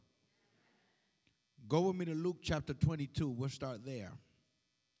Go with me to Luke chapter 22. We'll start there.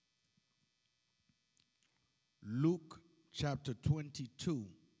 Luke chapter 22.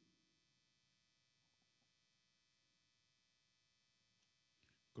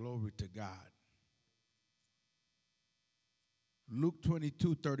 Glory to God. Luke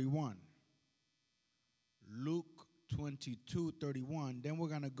 22:31. Luke 22:31. Then we're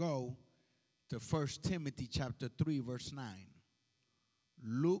going to go to 1 Timothy chapter 3, verse 9.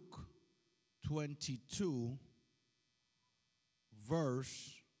 Luke 22,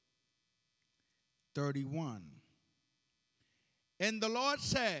 verse 31. And the Lord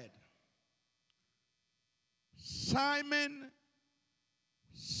said, Simon,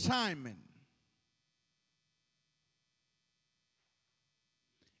 Simon,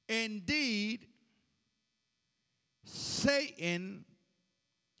 indeed, Satan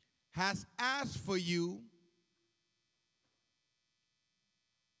has asked for you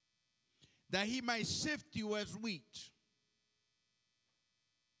that he might sift you as wheat.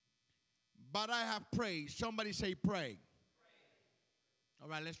 But I have prayed. Somebody say pray. Pray. All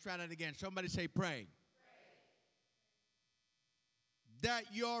right, let's try that again. Somebody say pray. Pray. That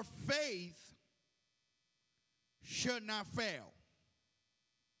your faith should not fail.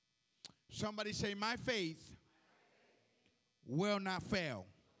 Somebody say, my faith will not fail.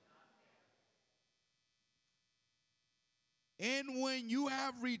 And when you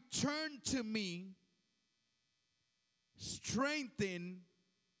have returned to me, strengthen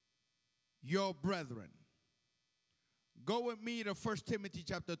your brethren. Go with me to 1 Timothy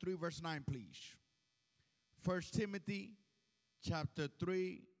chapter 3, verse 9, please. 1 Timothy chapter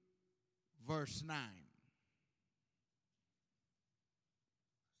 3, verse 9.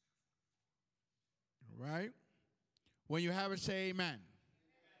 All right? When you have it, say amen.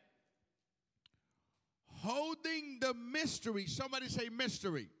 Holding the mystery, somebody say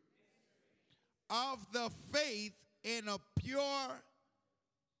mystery, of the faith in a pure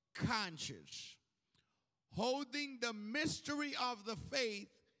conscience. Holding the mystery of the faith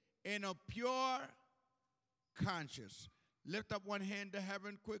in a pure conscience. Lift up one hand to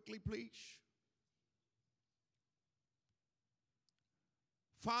heaven quickly, please.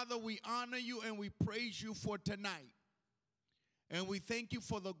 Father, we honor you and we praise you for tonight. And we thank you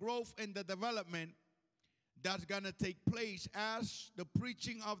for the growth and the development that's going to take place as the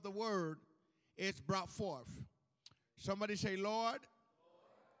preaching of the word is brought forth. Somebody say, Lord,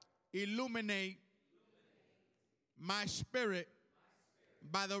 illuminate my spirit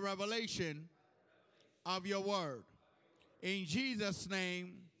by the revelation of your word. In Jesus'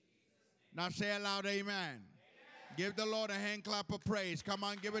 name, now say aloud, amen. Amen. Give the Lord a hand clap of praise. Come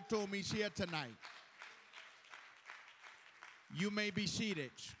on, give it to him. He's here tonight. You may be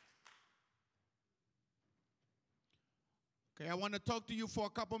seated. Okay, I want to talk to you for a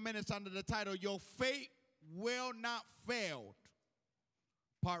couple minutes under the title, Your Faith Will Not Fail,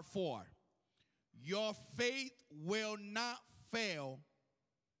 Part 4. Your faith will not fail,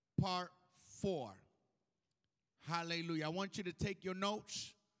 Part 4. Hallelujah. I want you to take your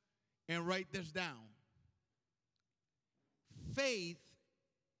notes and write this down. Faith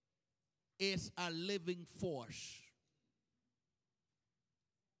is a living force.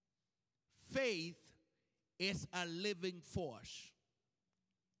 Faith is a living force.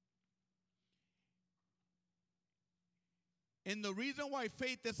 And the reason why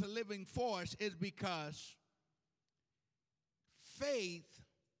faith is a living force is because faith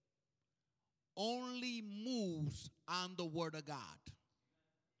only moves on the Word of God.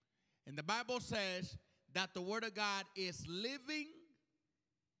 And the Bible says that the Word of God is living,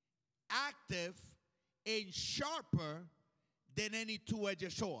 active, and sharper than any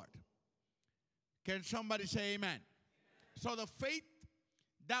two-edged sword. Can somebody say amen? Amen? So the faith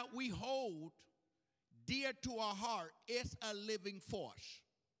that we hold dear to our heart is a living force.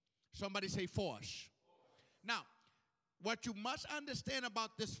 Somebody say force. Now, what you must understand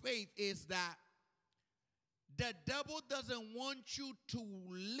about this faith is that the devil doesn't want you to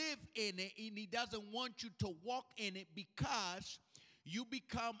live in it, and he doesn't want you to walk in it because you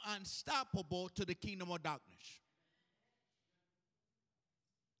become unstoppable to the kingdom of darkness.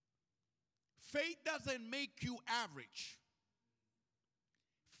 Faith doesn't make you average.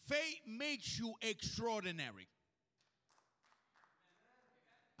 Faith makes you extraordinary.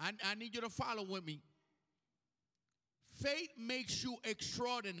 I need you to follow with me. Faith makes you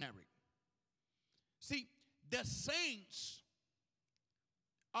extraordinary. See, the saints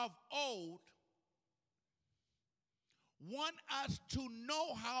of old want us to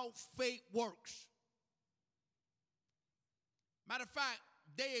know how faith works. Matter of fact,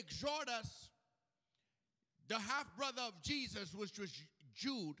 they exhort us. The half-brother of Jesus, which was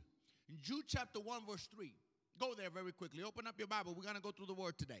Jude, In Jude chapter 1, verse 3. Go there very quickly. Open up your Bible. We're going to go through the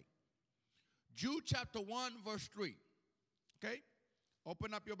word today. Jude chapter 1, verse 3. Okay?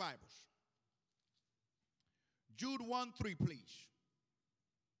 Open up your Bibles. Jude 1, 3, please.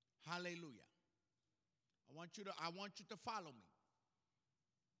 Hallelujah. I want you to follow me.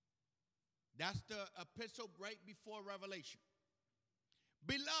 That's the epistle right before Revelation.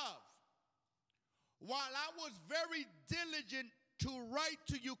 Beloved, while I was very diligent to write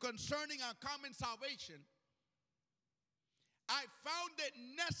to you concerning our common salvation, I found it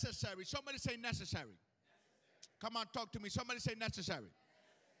necessary. Somebody say necessary. Come on, talk to me. Somebody say necessary.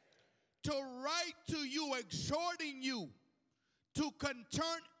 To write to you, exhorting you to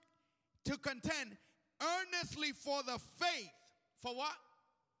contend earnestly for the faith. For what?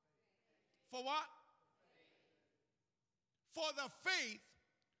 For what? For the faith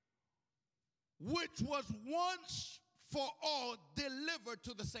which was once for all delivered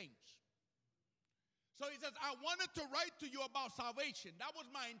to the saints. So he says, I wanted to write to you about salvation. That was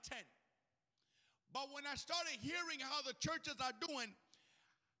my intent. But when I started hearing how the churches are doing,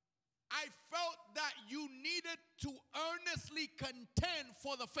 I felt that you needed to earnestly contend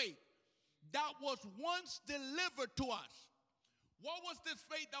for the faith that was once delivered to us. What was this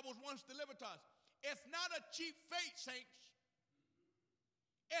faith that was once delivered to us? It's not a cheap faith, saints.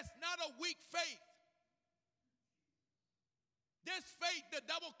 It's not a weak faith. This faith, the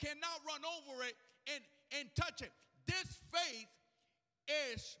devil cannot run over it and touch it. This faith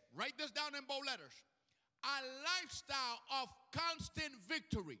is, write this down in bold letters, a lifestyle of constant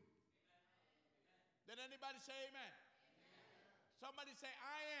victory. Did anybody say amen? Somebody say,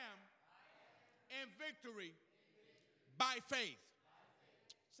 I am in victory by faith.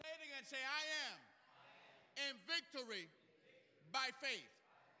 Say it again. Say, I am in victory by faith.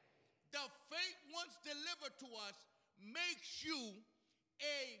 The faith once delivered to us makes you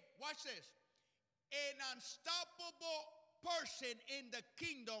watch this, an unstoppable person in the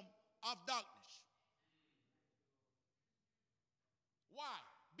kingdom of darkness. Why?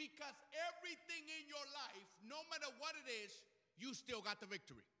 Because everything in your life, no matter what it is, you still got the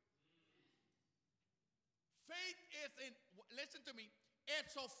victory. Faith is listen to me,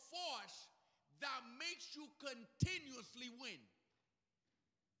 it's a force that makes you continuously win.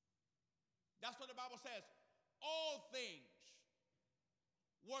 That's what the Bible says. All things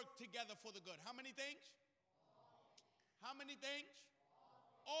work together for the good. How many things? How many things?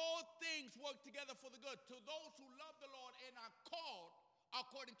 All things work together for the good to those who love the Lord and are called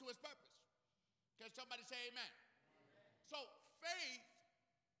according to his purpose. Can somebody say amen? So faith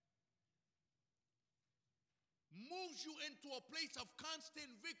moves you into a place of constant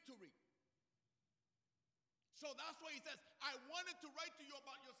victory. So that's why he says, I wanted to write to you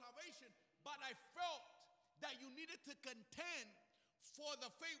about your salvation, but I felt that you needed to contend for the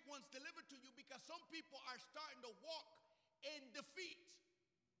faith once delivered to you, because some people are starting to walk in defeat.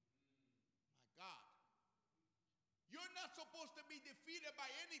 My God. You're not supposed to be defeated by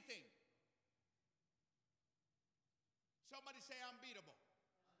anything. Somebody say unbeatable.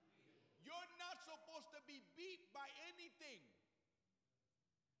 You're not supposed to be beat by anything.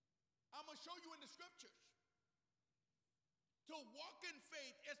 I'm going to show you in the scriptures. To walk in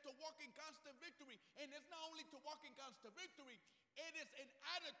faith is to walk in constant victory. And it's not only to walk in constant victory, it is an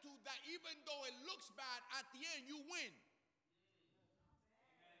attitude that even though it looks bad, at the end you win.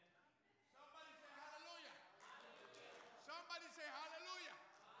 Somebody say hallelujah. Somebody say hallelujah.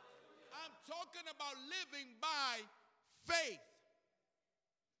 I'm talking about living by faith.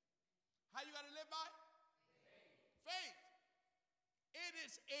 How you got to live by? Faith. It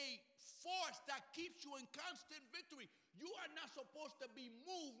is a force that keeps you in constant victory. You are not supposed to be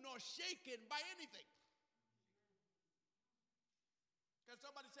moved nor shaken by anything. Can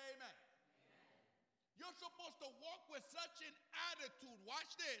somebody say amen? You're supposed to walk with such an attitude,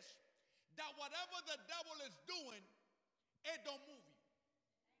 watch this, that whatever the devil is doing, it don't move you.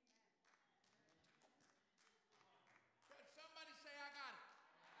 Can somebody say I got it?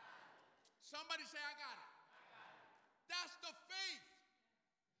 Somebody say I got it. That's the faith.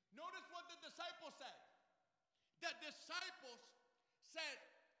 Notice what the disciples said. The disciples said,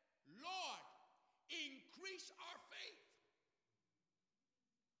 Lord, increase our faith.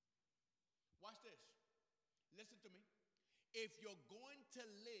 Watch this. Listen to me. If you're going to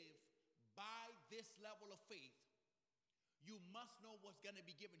live by this level of faith, you must know what's going to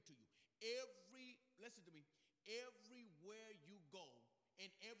be given to you. Listen to me, everywhere you go, in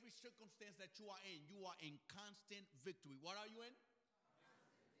every circumstance that you are in constant victory. What are you in?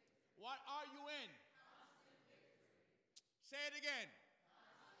 What are you in? Say it again.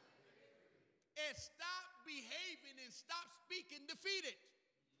 And stop behaving and stop speaking defeated.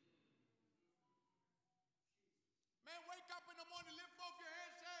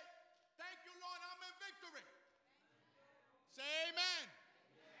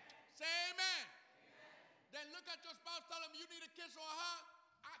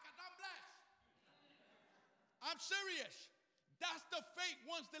 I'm serious. That's the faith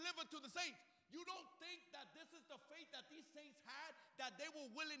once delivered to the saints. You don't think that this is the faith that these saints had, that they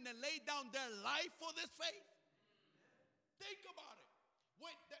were willing to lay down their life for this faith? Think about it.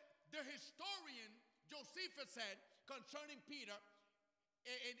 When the historian Josephus said concerning Peter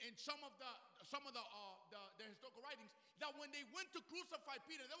in some of the historical writings, that when they went to crucify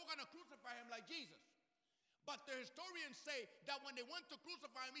Peter, they were going to crucify him like Jesus. But the historians say that when they went to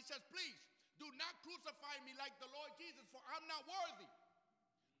crucify him, he says, please, do not crucify me like the Lord Jesus, for I'm not worthy.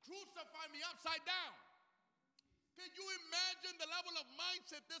 Crucify me upside down. Can you imagine the level of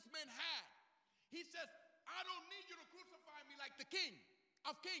mindset this man had? He says, I don't need you to crucify me like the King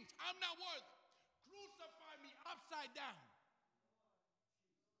of Kings. I'm not worthy. Crucify me upside down.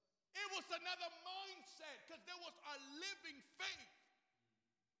 It was another mindset because there was a living faith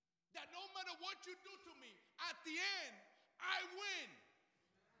that no matter what you do to me, at the end, I win.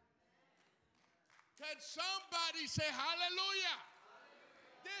 Can somebody say hallelujah?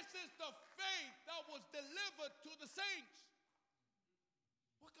 This is the faith that was delivered to the saints.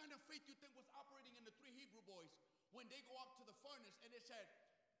 What kind of faith do you think was operating in the three Hebrew boys when they go up to the furnace and they said,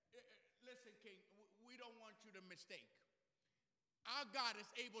 listen, King, we don't want you to mistake. Our God is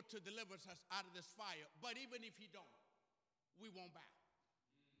able to deliver us out of this fire, but even if he don't, we won't bow.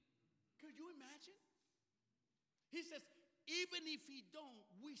 Could you imagine? He says, even if he don't,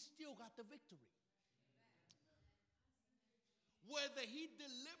 we still got the victory. Whether he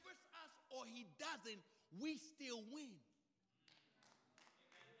delivers us or he doesn't, we still win.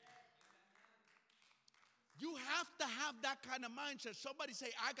 You have to have that kind of mindset. Somebody say,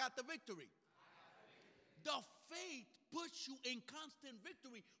 I got the victory. The faith puts you in constant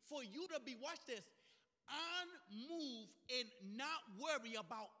victory for you to be, watch this, unmoved and not worry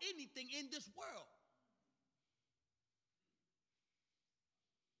about anything in this world.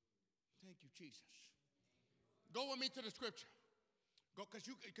 Thank you, Jesus. Go with me to the scripture. Go, because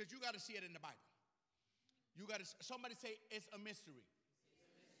you got to see it in the Bible. You got to. Somebody say it's a mystery.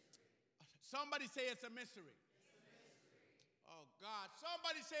 Somebody say it's a mystery. Oh God!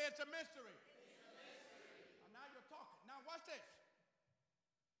 Somebody say it's a mystery. Now you're talking. Now watch this.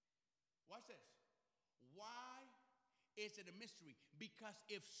 Watch this. Why is it a mystery? Because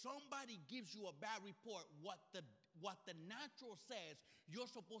if somebody gives you a bad report, what the natural says, you're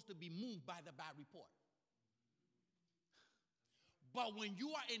supposed to be moved by the bad report. But when you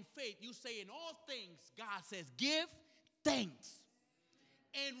are in faith, you say in all things, God says, give thanks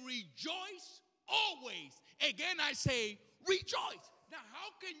and rejoice always. Again, I say, rejoice. Now,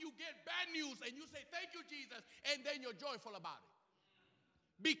 how can you get bad news and you say, thank you, Jesus, and then you're joyful about it?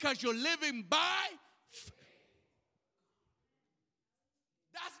 Because you're living by faith.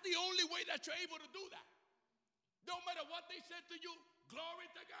 That's the only way that you're able to do that. No matter what they said to you,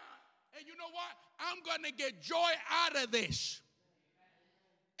 glory to God. And you know what? I'm going to get joy out of this.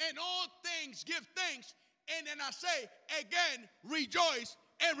 In all things, give thanks. And then I say, again, rejoice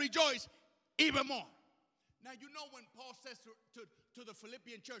and rejoice even more. Now, you know when Paul says to the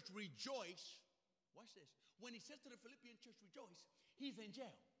Philippian church, rejoice. Watch this. When he says to the Philippian church, rejoice, he's in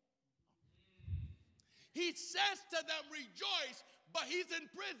jail. He says to them, rejoice, but he's in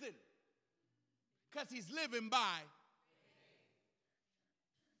prison because he's living by.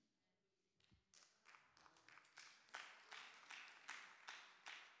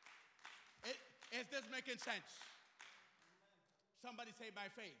 Is this making sense? Somebody say by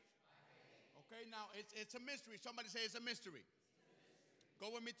faith. Okay, now it's a mystery. Somebody say it's a mystery.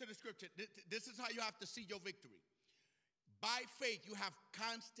 Go with me to the scripture. This is how you have to see your victory. By faith, you have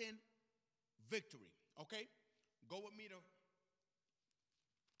constant victory. Okay? Go with me to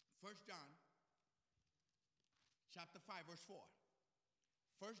 1 John chapter 5, verse 4.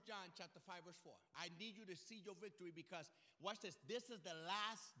 1 John chapter 5, verse 4. I need you to see your victory because, watch this, this is the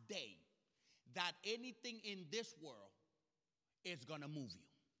last day that anything in this world is going to move you.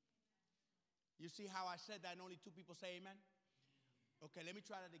 You see how I said that and only two people say amen? Okay, let me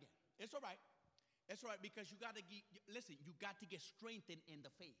try that again. It's all right. It's all right because you got to listen, you got to get strengthened in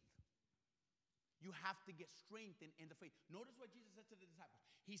the faith. You have to get strengthened in the faith. Notice what Jesus said to the disciples.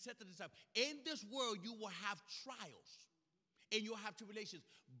 He said to the disciples, in this world you will have trials and you'll have tribulations,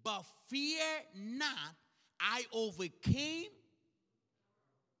 but fear not, I overcame.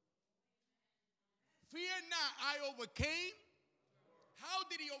 Fear not, I overcame. How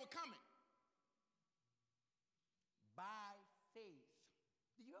did he overcome it? By faith.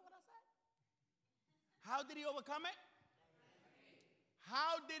 Did you hear what I said? How did he overcome it?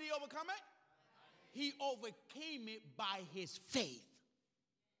 How did he overcome it? He overcame it by his faith.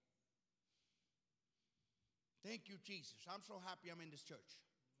 Thank you, Jesus. I'm so happy I'm in this church.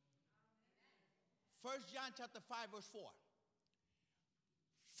 1 John chapter 5, verse 4.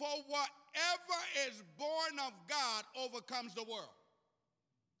 For whatever is born of God overcomes the world.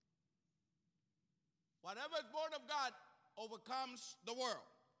 Whatever is born of God overcomes the world.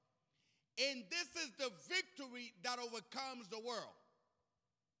 And this is the victory that overcomes the world.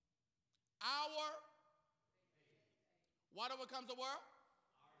 What overcomes the world?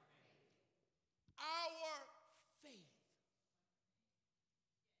 Our faith.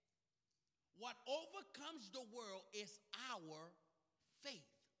 What overcomes the world is our faith.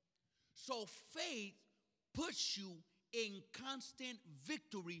 So faith puts you in constant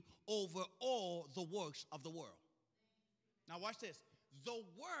victory over all the works of the world. Now watch this. The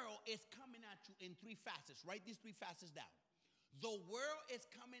world is coming at you in three facets. Write these three facets down. The world is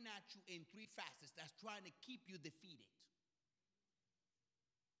coming at you in three facets that's trying to keep you defeated.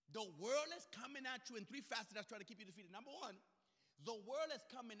 The world is coming at you in three facets that's trying to keep you defeated. Number one, the world is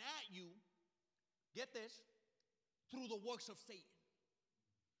coming at you, get this, through the works of Satan.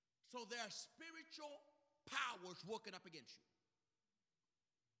 So there are spiritual powers working up against you.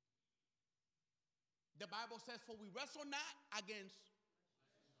 The Bible says, for we wrestle not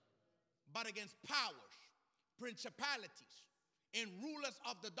but against powers, principalities, and rulers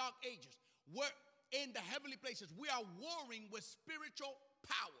of the dark ages. We're in the heavenly places. We are warring with spiritual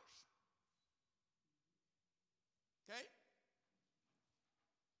powers. Okay?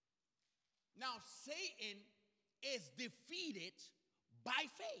 Now, Satan is defeated by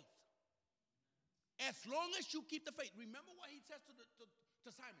faith. As long as you keep the faith. Remember what he says to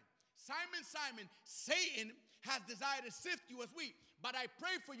Simon. Simon, Simon, Satan has desired to sift you as wheat. But I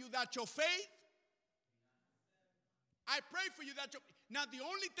pray for you that your faith, now the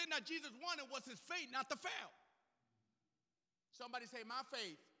only thing that Jesus wanted was his faith not to fail. Somebody say, my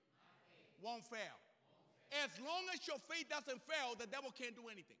faith won't fail. As long as your faith doesn't fail, the devil can't do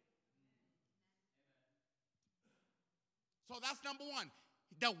anything. So that's number one.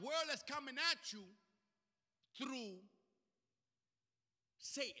 The world is coming at you through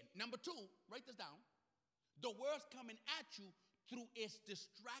Satan. Number two, write this down. The world's coming at you through its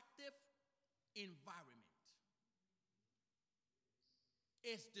distractive environment.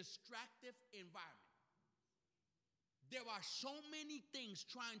 Its distractive environment. There are so many things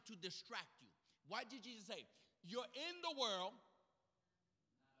trying to distract you. Why did Jesus say, you're in the world,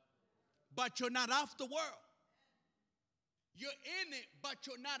 but you're not of the world? You're in it, but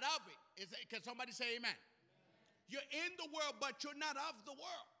you're not of it. Can somebody say amen? You're in the world, but you're not of the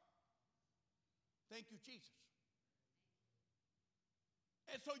world. Thank you, Jesus.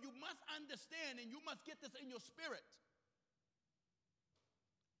 And so you must understand, and you must get this in your spirit.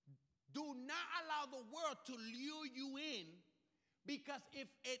 Do not allow the world to lure you in, because if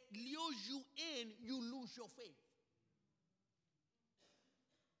it lures you in, you lose your faith.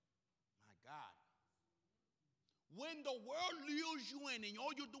 My God. When the world lures you in and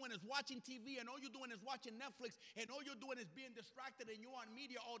all you're doing is watching TV and all you're doing is watching Netflix and all you're doing is being distracted and you're on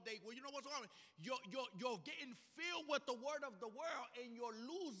media all day, well, you know what's wrong? You're getting filled with the word of the world and you're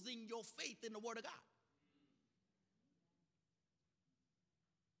losing your faith in the word of God.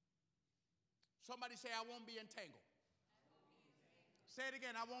 Somebody say, I won't be entangled. Say it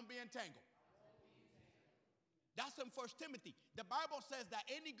again, I won't be entangled. That's in 1 Timothy. The Bible says that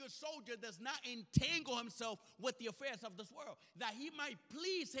any good soldier does not entangle himself with the affairs of this world, that he might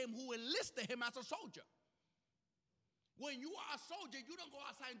please him who enlisted him as a soldier. When you are a soldier, you don't go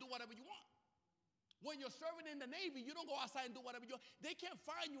outside and do whatever you want. When you're serving in the Navy, you don't go outside and do whatever you want. They can't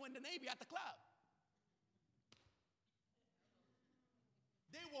find you in the Navy at the club.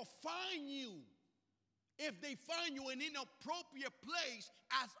 They will find you if they find you in an inappropriate place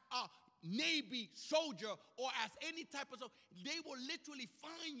as a Navy soldier or as any type of soldier. They will literally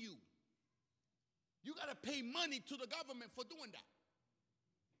fine you. You got to pay money to the government for doing that.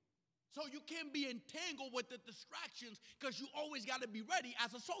 So you can't be entangled with the distractions, because you always got to be ready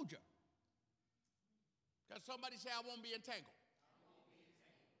as a soldier. Can somebody say, I won't be entangled?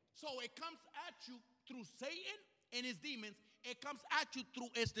 So it comes at you through Satan and his demons. It comes at you through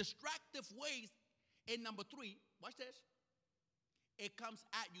its distractive ways. And number three, watch this. It comes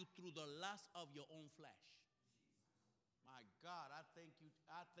at you through the lust of your own flesh. My God, I thank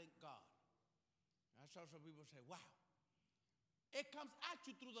God. That's how some people say, wow. It comes at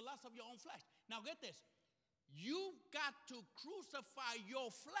you through the lust of your own flesh. Now get this. You've got to crucify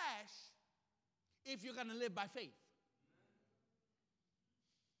your flesh if you're going to live by faith.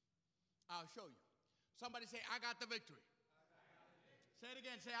 I'll show you. Somebody say, I got the victory. Say it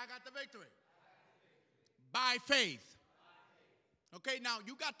again. Say, I got the victory. By faith. Okay, now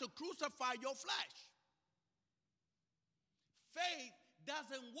you got to crucify your flesh. Faith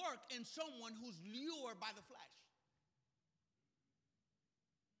doesn't work in someone who's lured by the flesh.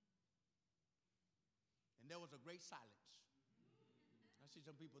 And there was a great silence. I see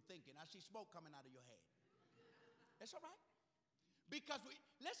some people thinking. I see smoke coming out of your head. It's all right. Because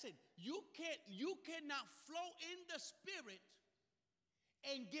listen, you cannot flow in the spirit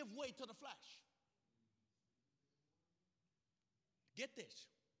and give way to the flesh. Get this.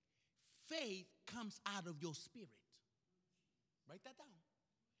 Faith comes out of your spirit. Write that down.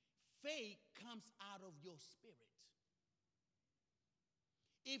 Faith comes out of your spirit.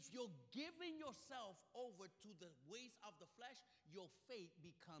 If you're giving yourself over to the ways of the flesh, your faith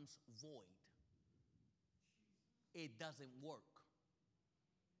becomes void. It doesn't work.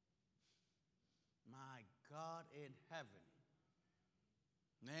 My God in heaven.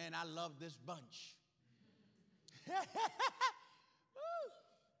 Man, I love this bunch.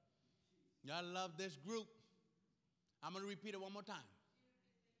 I love this group. I'm going to repeat it one more time.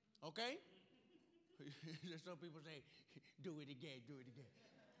 Okay? Some people say, do it again, do it again.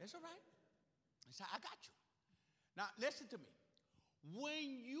 It's all right. I got you. Now, listen to me.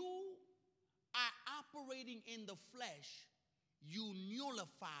 When you are operating in the flesh, you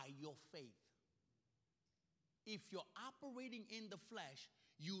nullify your faith. If you're operating in the flesh,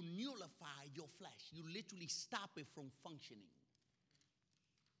 you nullify your flesh. You literally stop it from functioning.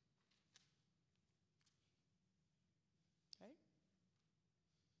 Okay?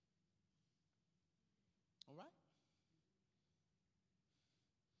 All right?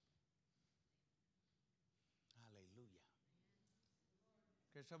 Hallelujah.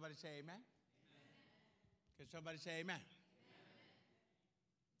 Can somebody say amen? Amen. Can somebody say amen? Amen.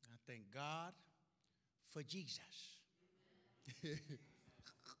 I thank God for Jesus.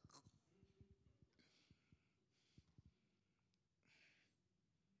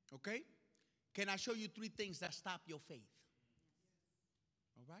 Okay? Can I show you 3 things that stop your faith?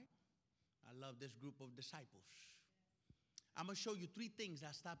 All right? I love this group of disciples. I'm going to show you 3 things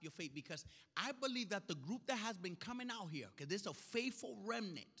that stop your faith because I believe that the group that has been coming out here, because this is a faithful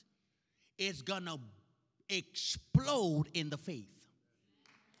remnant, is going to explode in the faith.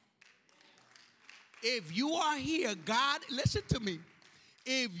 If you are here, God, listen to me.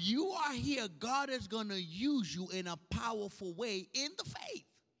 If you are here, God is going to use you in a powerful way in the faith.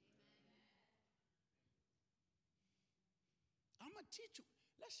 I'm going to teach you.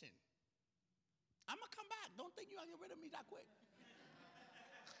 Listen, I'm going to come back. Don't think you're going to get rid of me that quick.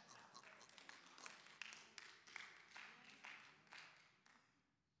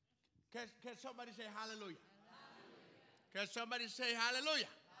 Can somebody say hallelujah? Hallelujah. Can somebody say hallelujah?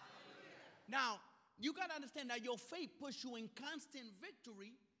 Hallelujah. Now, you got to understand that your faith puts you in constant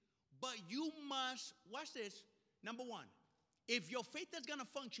victory, but you must, watch this, number 1, if your faith is going to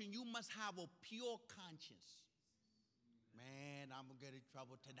function, you must have a pure conscience. Man, I'm going to get in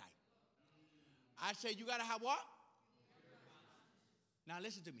trouble tonight. I said you got to have what? Now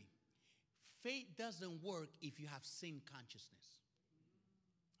listen to me. Faith doesn't work if you have sin consciousness.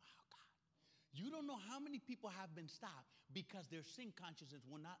 Oh God. You don't know how many people have been stopped because their sin consciousness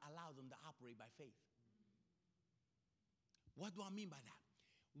will not allow them to operate by faith. What do I mean by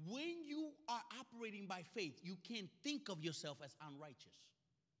that? When you are operating by faith, you can't think of yourself as unrighteous.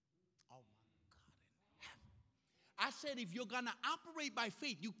 Oh my God in heaven. I said if you're going to operate by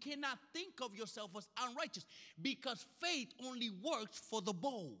faith, you cannot think of yourself as unrighteous because faith only works for the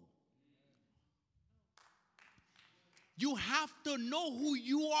bold. You have to know who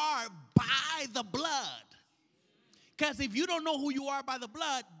you are by the blood. Because if you don't know who you are by the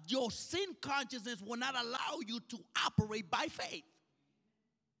blood, your sin consciousness will not allow you to operate by faith.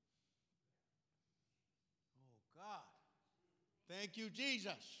 Oh, God. Thank you, Jesus.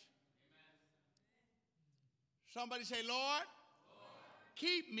 Amen. Somebody say, Lord,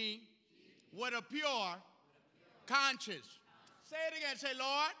 keep me with a pure conscience. Say it again. Say,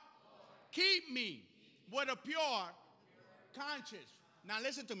 Lord, keep me with a pure conscience. Now,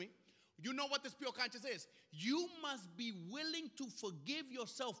 listen to me. You know what this pure conscience is? You must be willing to forgive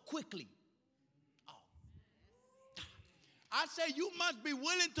yourself quickly. Oh. I say you must be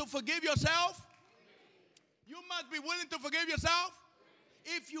willing to forgive yourself. You must be willing to forgive yourself.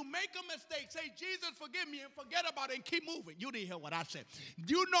 If you make a mistake, say, Jesus, forgive me, and forget about it and keep moving. You didn't hear what I said.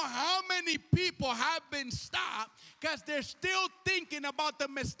 Do you know how many people have been stopped because they're still thinking about the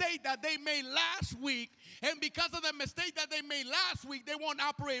mistake that they made last week, and because of the mistake that they made last week, they won't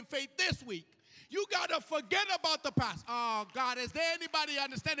operate in faith this week. You got to forget about the past. Oh, God, is there anybody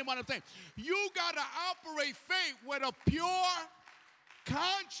understanding what I'm saying? You got to operate faith with a pure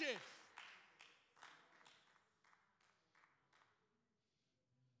conscience.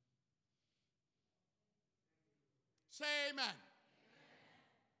 Say amen.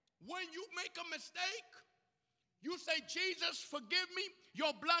 When you make a mistake, you say, Jesus, forgive me.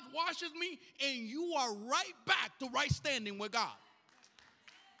 Your blood washes me. And you are right back to right standing with God.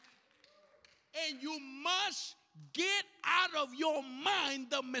 And you must get out of your mind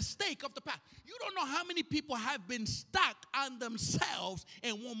the mistake of the past. You don't know how many people have been stuck on themselves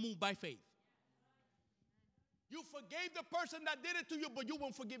and won't move by faith. You forgave the person that did it to you, but you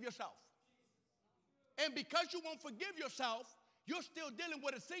won't forgive yourself. And because you won't forgive yourself, you're still dealing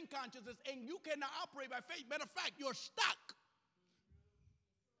with a sin consciousness, and you cannot operate by faith. Matter of fact, you're stuck.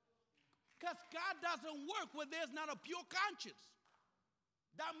 Because God doesn't work where there's not a pure conscience.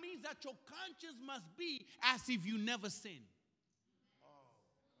 That means that your conscience must be as if you never sinned.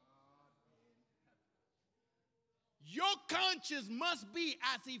 Your conscience must be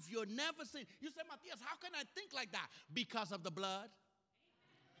as if you're never sinned. You say, Matthias, how can I think like that? Because of the blood.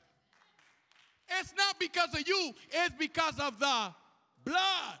 It's not because of you. It's because of the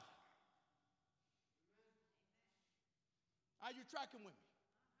blood. Are you tracking with me?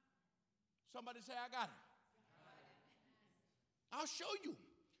 Somebody say, I got it. I'll show you.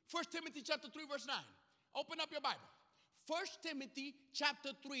 1 Timothy chapter 3, verse 9. Open up your Bible. 1 Timothy chapter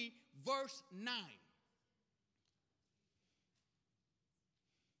 3, verse 9.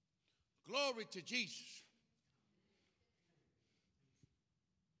 Glory to Jesus.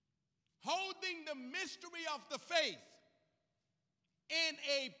 Holding the mystery of the faith in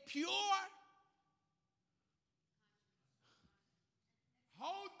a pure,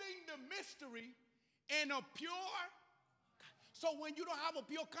 holding the mystery in a pure. So when you don't have a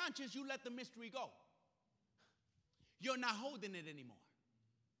pure conscience, you let the mystery go. You're not holding it anymore.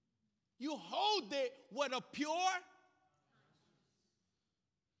 You hold it with a pure.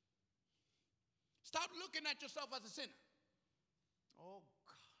 Stop looking at yourself as a sinner. Oh,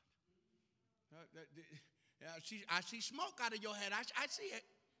 God. I see smoke out of your head. I see it.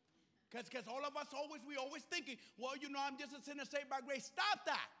 Because all of us we always thinking, well, you know, I'm just a sinner saved by grace. Stop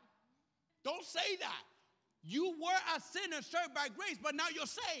that. Don't say that. You were a sinner saved by grace, but now you're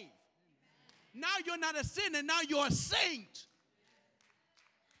saved. Now you're not a sinner. Now you're a saint.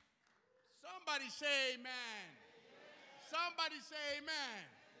 Somebody say amen. Somebody say amen.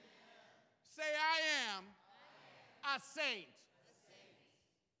 Say, I am a saint.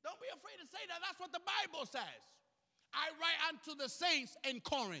 Don't be afraid to say that. That's what the Bible says. I write unto the saints in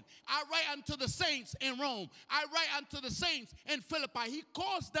Corinth. I write unto the saints in Rome. I write unto the saints in Philippi. He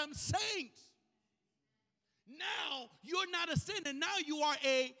calls them saints. Now you're not a sinner. Now you are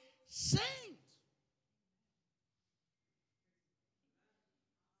a saint.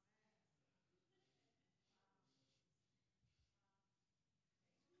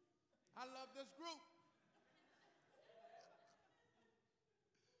 I love this group.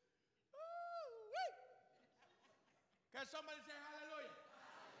 Can somebody say hallelujah?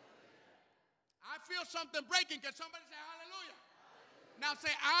 Hallelujah. I feel something breaking. Can somebody say hallelujah? Hallelujah. Now say,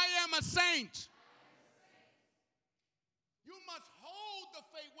 I am a saint. You must hold the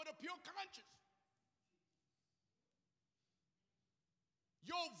faith with a pure conscience.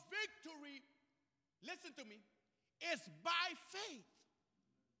 Your victory, listen to me, is by faith.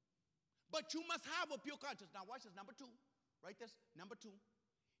 But you must have a pure conscience. Now watch this, number two. Write this, number two.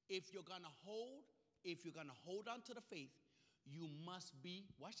 If you're going to hold on to the faith, you must be,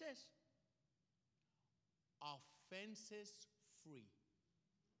 watch this, offenses free.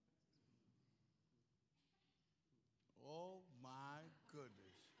 Oh my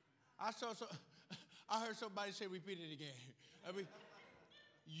goodness. I heard somebody say, repeat it again. I mean,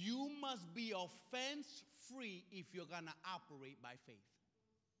 you must be offense free if you're going to operate by faith.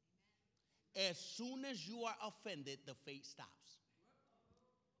 As soon as you are offended, the faith stops.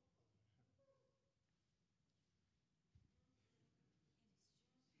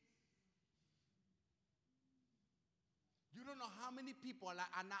 You don't know how many people are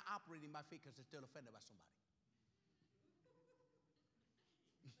not operating by faith because they're still offended by somebody.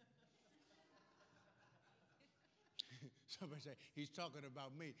 Somebody say, he's talking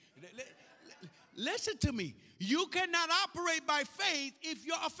about me. Listen to me. You cannot operate by faith if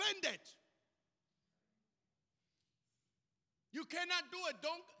you're offended. You cannot do it.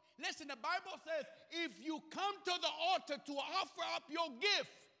 Don't listen. The Bible says if you come to the altar to offer up your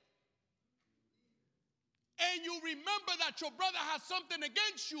gift and you remember that your brother has something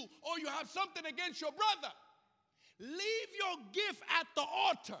against you or you have something against your brother, leave your gift at the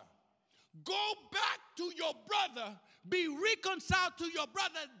altar. Go back to your brother, be reconciled to your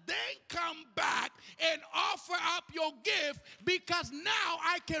brother, then come back and offer up your gift because now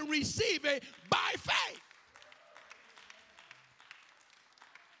I can receive it by faith.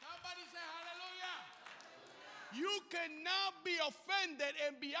 You cannot be offended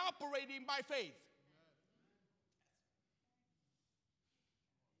and be operating by faith.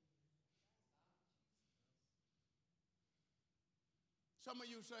 Some of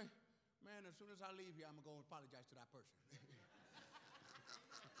you say, man, as soon as I leave here, I'm going to go apologize to that person.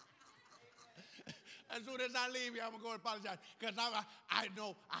 As soon as I leave here, I'm going to go apologize because I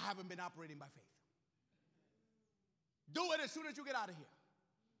know I haven't been operating by faith. Do it as soon as you get out of here.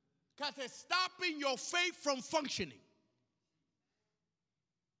 Because it's stopping your faith from functioning.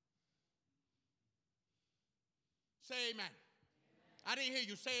 Say amen. I didn't hear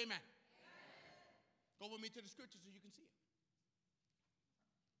you. Say amen. Go with me to the scripture so you can see it.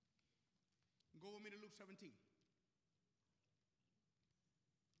 Go with me to Luke 17.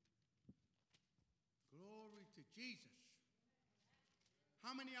 Glory to Jesus.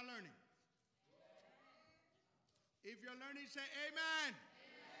 How many are learning? If you're learning, say amen.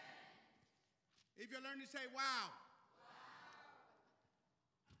 If you're learning, say wow.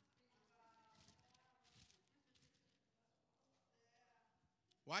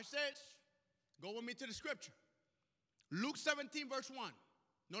 Watch this. Go with me to the scripture. Luke 17, verse 1.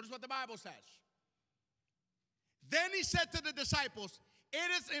 Notice what the Bible says. Then he said to the disciples,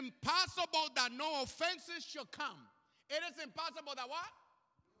 it is impossible that no offenses should come. It is impossible that what?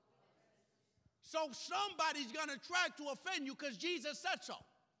 So somebody's going to try to offend you because Jesus said so.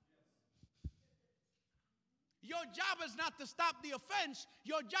 Your job is not to stop the offense.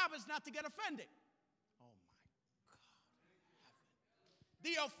 Your job is not to get offended. Oh my God.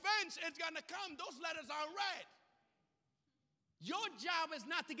 The offense is going to come. Those letters are red. Your job is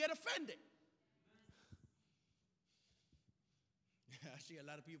not to get offended. I see a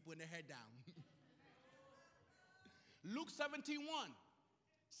lot of people putting their head down. Luke 17:1.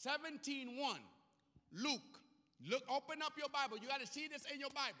 17:1. Luke. Look, open up your Bible. You got to see this in your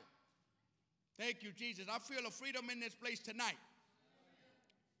Bible. Thank you, Jesus. I feel a freedom in this place tonight.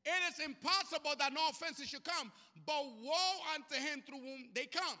 It is impossible that no offenses should come, but woe unto him through whom they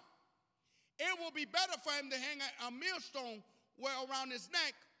come. It will be better for him to hang a millstone around his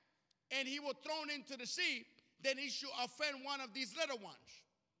neck, and he will thrown into the sea, than he should offend one of these little ones.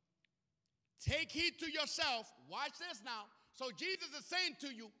 Take heed to yourself. Watch this now. So Jesus is saying to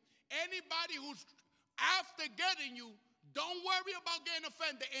you, anybody who's after getting you, don't worry about getting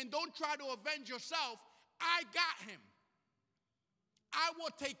offended and don't try to avenge yourself. I got him. I will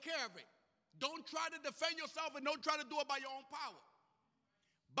take care of it. Don't try to defend yourself and don't try to do it by your own power.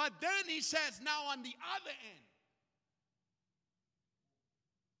 But then he says, now on the other end,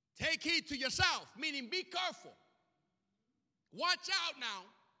 take heed to yourself, meaning be careful. Watch out now.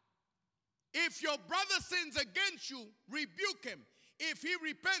 If your brother sins against you, rebuke him. If he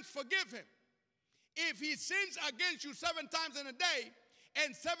repents, forgive him. If he sins against you 7 times in a day,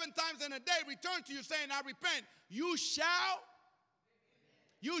 and 7 times in a day return to you saying, I repent, you shall.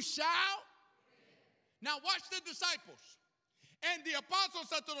 Now watch the disciples. And the apostles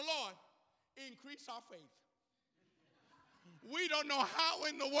said to the Lord, increase our faith. We don't know how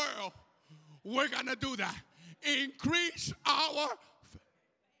in the world we're going to do that. Increase our faith.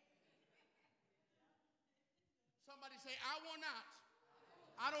 Somebody say, I will not.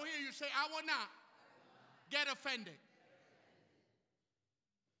 I don't hear you say, I will not get offended.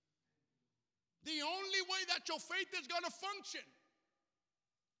 The only way that your faith is going to function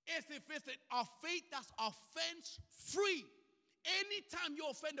is if it's a faith that's offense free. Anytime you're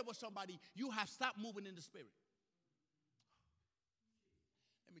offended with somebody, you have stopped moving in the spirit.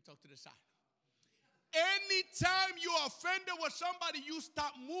 Let me talk to the side. Anytime you're offended with somebody, you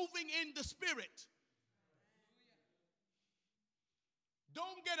stop moving in the spirit.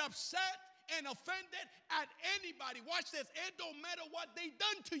 Don't get upset and offended at anybody. Watch this. It don't matter what they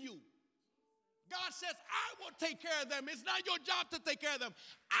done to you. God says, I will take care of them. It's not your job to take care of them.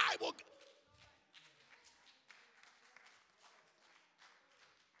 I will.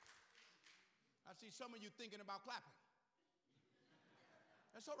 I see some of you thinking about clapping.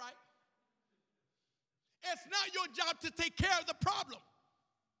 That's all right. It's not your job to take care of the problem.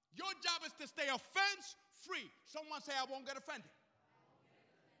 Your job is to stay offense free. Someone say, I won't get offended.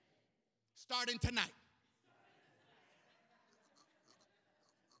 Starting tonight.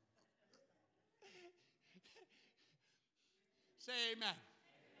 Say amen.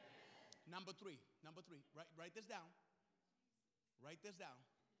 Number three. Write this down. Write this down.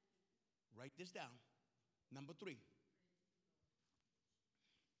 Write this down. Number 3.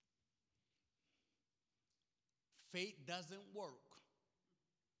 Faith doesn't work.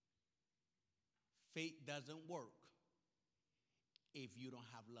 Faith doesn't work if you don't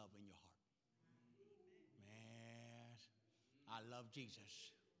have love in your heart. Man, I love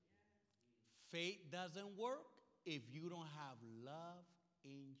Jesus. Faith doesn't work if you don't have love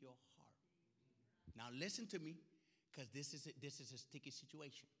in your heart. Now listen to me, because this is a sticky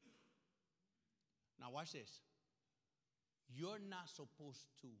situation. Now watch this. You're not supposed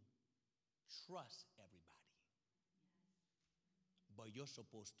to trust everybody, but you're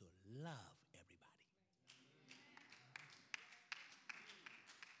supposed to love everybody.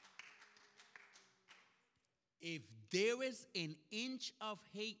 If there is an inch of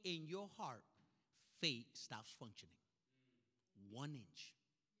hate in your heart, faith stops functioning. 1 inch.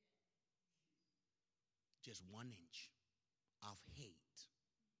 Just 1 inch of hate.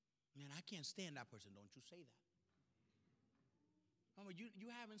 Man, I can't stand that person. Don't you say that. Oh, you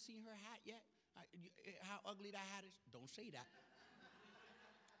haven't seen her hat yet? How ugly that hat is? Don't say that.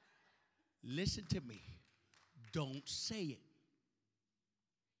 Listen to me. Don't say it.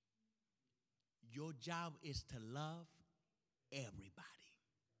 Your job is to love everybody.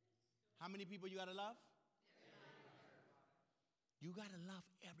 How many people you got to love? You got to love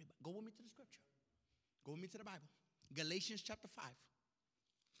everybody. Go with me to the scripture. Go with me to the Bible. Galatians chapter 5.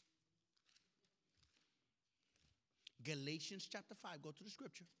 Galatians chapter 5. Go to the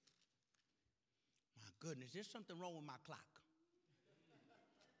scripture. My goodness, there's something wrong with my clock.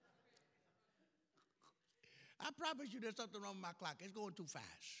 I promise you there's something wrong with my clock. It's going too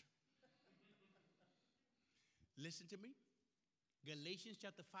fast. Listen to me. Galatians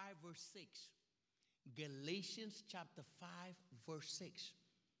chapter 5, verse 6. Galatians chapter 5, verse 6.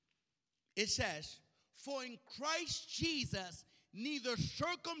 It says, for in Christ Jesus, neither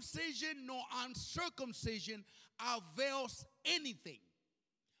circumcision nor uncircumcision avails anything,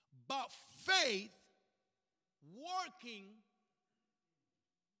 but faith working.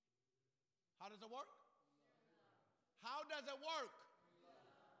 How does it work? How does it work?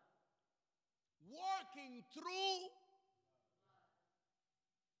 Working through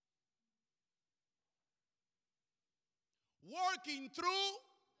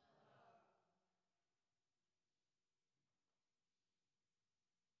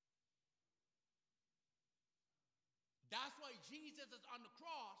That's why Jesus is on the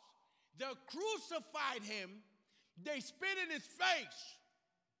cross. They crucified him. They spit in his face.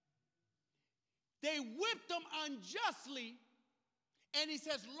 They whipped him unjustly. And he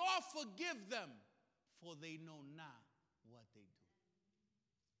says, Lord, forgive them, for they know not what they do.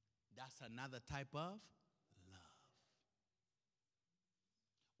 That's another type of love.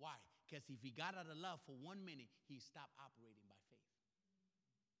 Why? Because if he got out of love for 1 minute, he stopped operating by faith.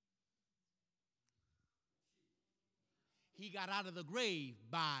 He got out of the grave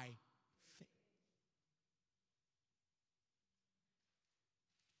by faith.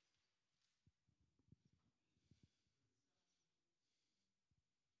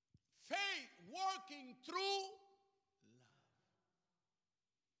 Faith working through love.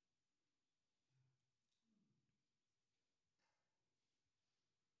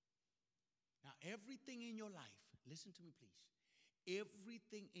 Now, everything in your life, listen to me, please.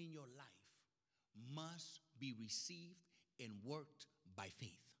 Everything in your life must be received and worked by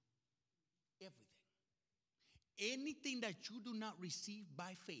faith. Everything. Anything that you do not receive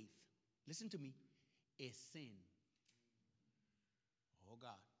by faith, listen to me, is sin. Oh,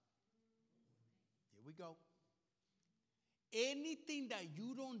 God. Here we go. Anything that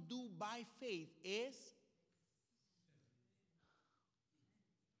you don't do by faith is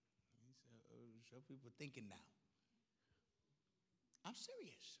some people thinking now. I'm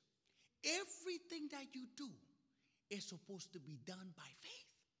serious. Everything that you do is supposed to be done by faith.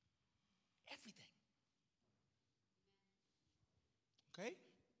 Everything. Okay?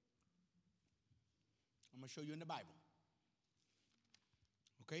 I'm going to show you in the Bible.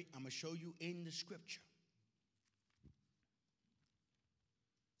 Okay? I'm going to show you in the scripture.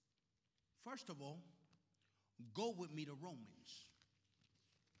 First of all, go with me to Romans.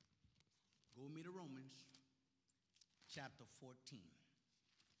 Go with me to Romans chapter 14.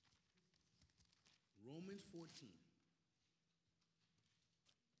 Romans 14.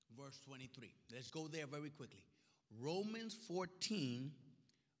 Verse 23. Let's go there very quickly. Romans 14,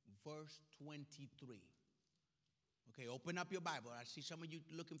 verse 23. Okay, open up your Bible. I see some of you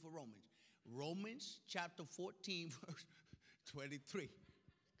looking for Romans. Romans chapter 14, verse 23.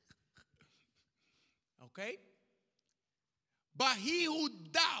 Okay? But he who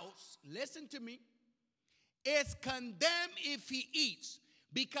doubts, listen to me, is condemned if he eats,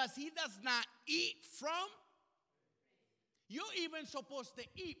 because he does not eat from. You're even supposed to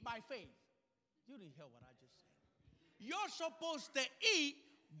eat by faith. You didn't hear what I just said. You're supposed to eat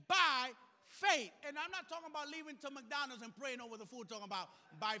by faith. And I'm not talking about leaving to McDonald's and praying over the food, talking about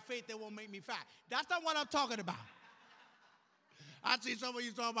by faith they won't make me fat. That's not what I'm talking about. I see some of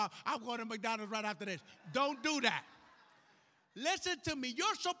you talking about, I'm going to McDonald's right after this. Don't do that. Listen to me.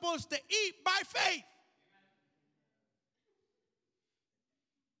 You're supposed to eat by faith.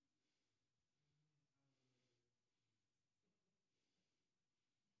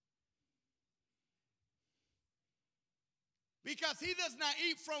 Because he does not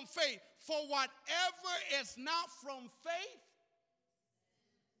eat from faith. For whatever is not from faith,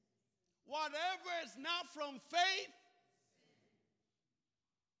 whatever is not from faith,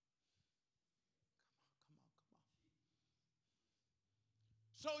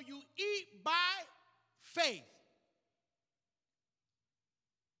 so you eat by faith.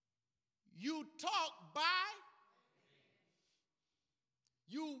 You talk by,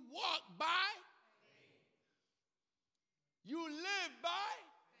 you walk by, you live by,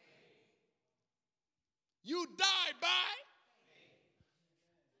 you die by.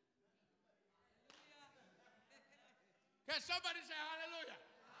 Can somebody say hallelujah?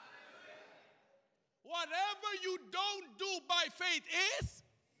 Hallelujah. Whatever you don't do by faith is.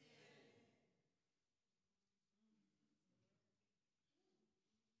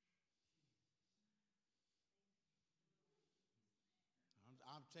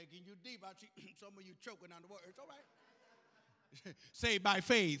 I'm taking you deep. I see some of you choking on the word. It's all right. Say by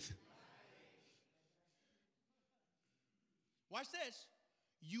faith. Watch this.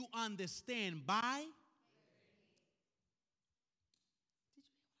 You understand by.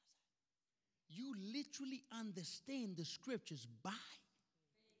 You literally understand the scriptures by.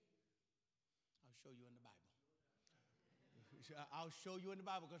 I'll show you in the Bible. I'll show you in the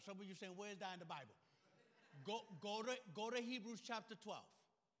Bible because some of you saying, where's that in the Bible? Go to Hebrews chapter 12.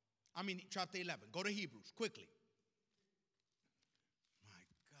 I mean chapter 11. Go to Hebrews quickly. My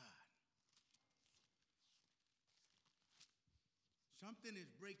God. Something is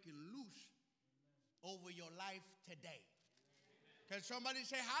breaking loose over your life today. Can somebody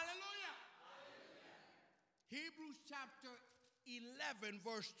say hallelujah? Hebrews chapter 11,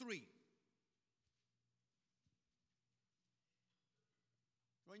 verse 3.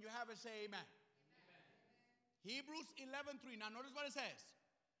 When you have it, say amen. Hebrews 11:3. Now notice what it says.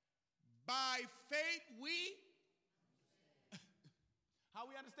 By faith we. How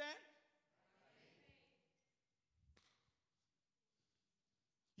we understand?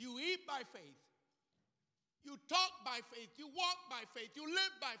 You eat by faith. You talk by faith. You walk by faith. You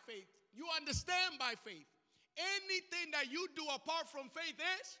live by faith. You understand by faith. Anything that you do apart from faith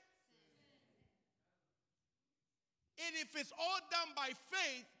is. And if it's all done by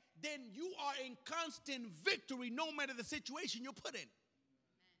faith, then you are in constant victory no matter the situation you're put in.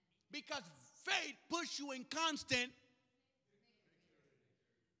 Because faith puts you in constant.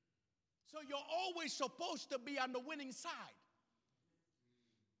 So you're always supposed to be on the winning side.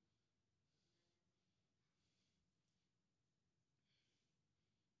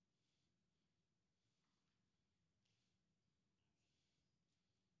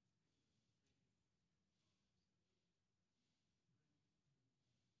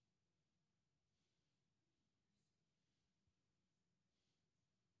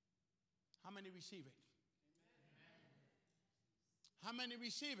 How many receive it? Amen. How many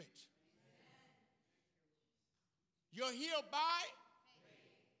receive it? Amen. You're healed by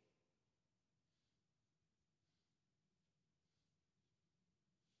faith.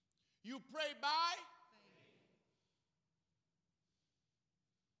 You pray by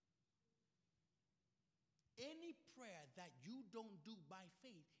faith. Any prayer that you don't do by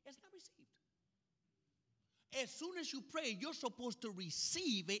faith is not received. As soon as you pray, you're supposed to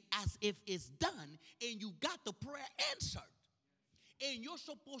receive it as if it's done, and you got the prayer answered. And you're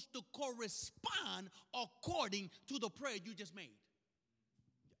supposed to correspond according to the prayer you just made. You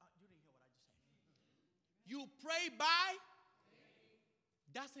didn't hear what I just said. You pray by,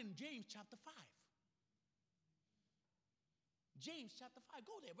 that's in James chapter 5. James chapter 5.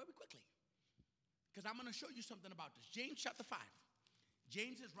 Go there very quickly, because I'm going to show you something about this. James chapter 5.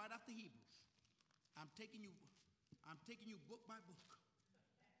 James is right after Hebrews. I'm taking you book by book.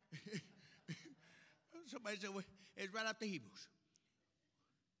 Somebody said, well, it's right after Hebrews.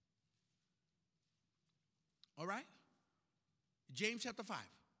 All right? James chapter 5.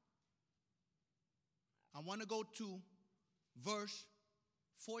 I want to go to verse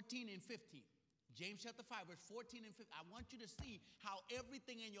 14 and 15. James chapter 5, verse 14 and 15. I want you to see how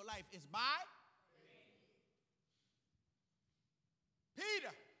everything in your life is by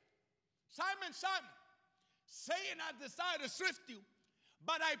Peter. Simon, Simon, Satan has decided to sift you,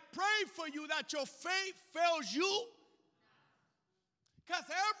 but I pray for you that your faith fails you, because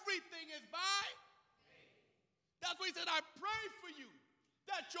everything is by faith. That's what he said. I pray for you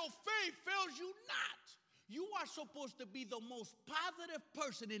that your faith fails you not. You are supposed to be the most positive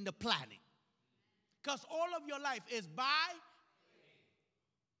person in the planet. Because all of your life is by faith.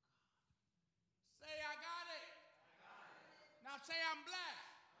 Say, I got it. Now say, I'm blessed.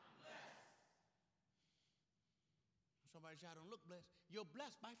 Somebody say, I don't look blessed. You're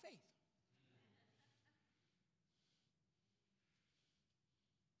blessed by faith.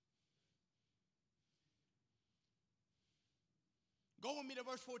 Go with me to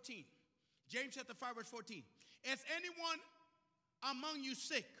verse 14. James chapter 5, verse 14. Is anyone among you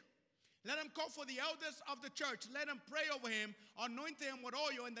sick? Let him call for the elders of the church. Let him pray over him, anoint him with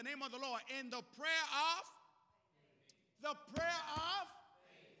oil in the name of the Lord. And the prayer of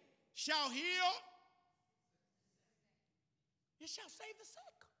shall heal. It shall save the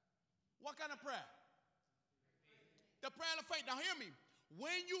sick. What kind of prayer? The prayer of faith. Now hear me.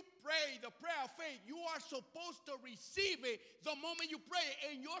 When you pray the prayer of faith, you are supposed to receive it the moment you pray,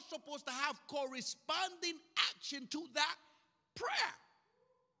 and you're supposed to have corresponding action to that prayer.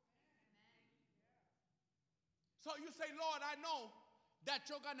 So you say, Lord, I know that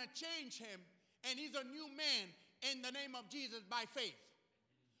you're going to change him, and he's a new man in the name of Jesus by faith.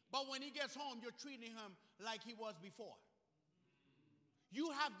 But when he gets home, you're treating him like he was before.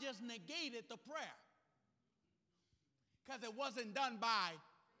 You have just negated the prayer. Because it wasn't done by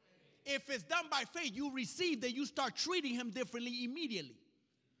faith. If it's done by faith, you receive that, you start treating him differently immediately.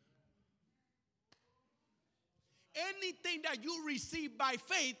 Anything that you receive by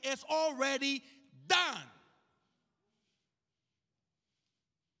faith is already done.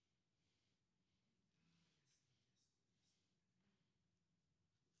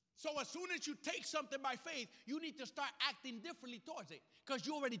 So as soon as you take something by faith, you need to start acting differently towards it, because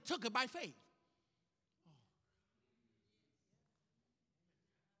you already took it by faith.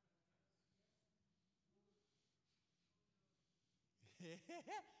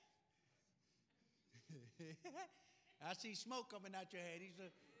 I see smoke coming out your head.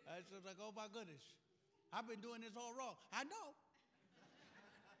 I was like, oh my goodness, I've been doing this all wrong. I know.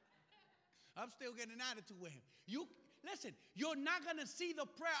 I'm still getting an attitude with him. Listen, you're not going to see the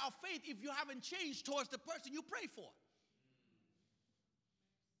prayer of faith if you haven't changed towards the person you pray for.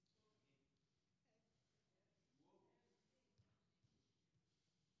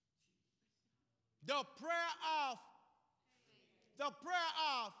 The prayer of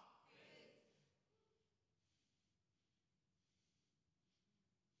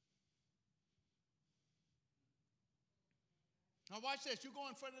Now watch this. You go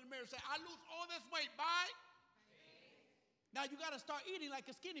in front of the mirror and say, I lose all this weight by faith. Now you got to start eating like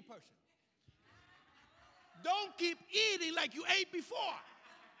a skinny person. Don't keep eating like you ate before.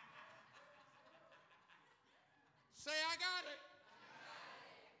 Say, I got it.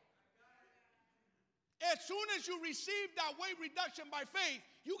 As soon as you receive that weight reduction by faith,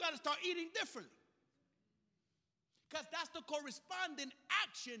 you got to start eating differently. Because that's the corresponding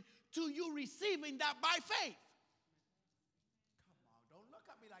action to you receiving that by faith. Come on, don't look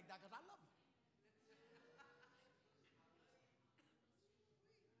at me like that, because I love you.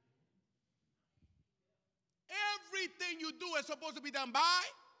 Everything you do is supposed to be done by.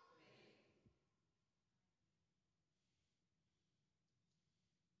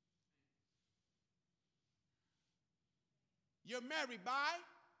 You're married by?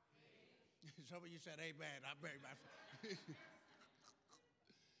 Some of you said, amen, I'm married by faith.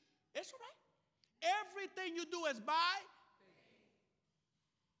 It's all right. Everything you do is by?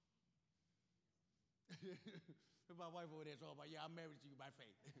 My wife over there is all about, yeah, I'm married to you by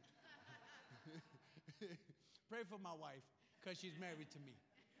faith. Pray for my wife, because she's married to me.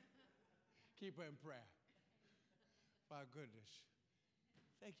 Keep her in prayer. My goodness.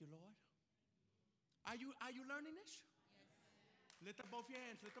 Thank you, Lord. Are you learning this? Lift up both your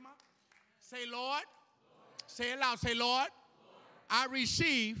hands. Lift them up. Say, Lord. Say it loud. Say, Lord. I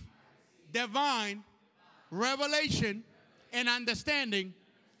receive divine revelation and understanding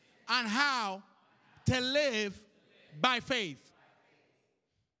on how to live by faith.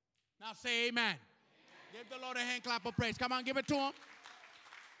 Now say amen. Give the Lord a hand clap of praise. Come on, give it to him.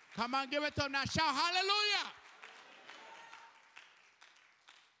 Come on, give it to him. Now shout hallelujah.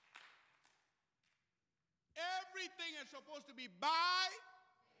 Everything is supposed to be by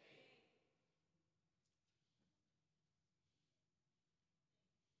faith.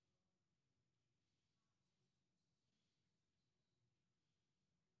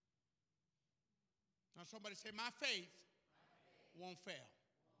 Now somebody say, my faith won't fail.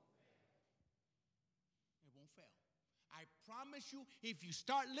 It won't fail. I promise you, if you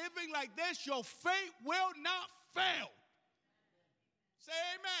start living like this, your faith will not fail. Say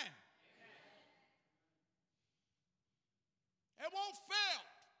amen. It won't fail.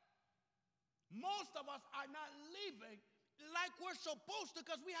 Most of us are not living like we're supposed to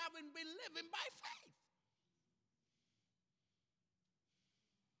because we haven't been living by faith.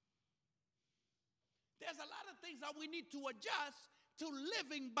 There's a lot of things that we need to adjust to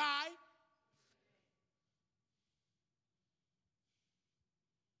living by.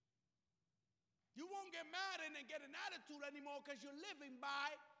 You won't get mad and get an attitude anymore because you're living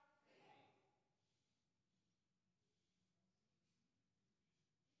by.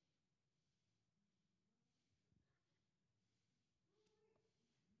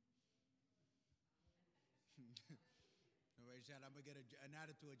 Nobody said I'm going to get an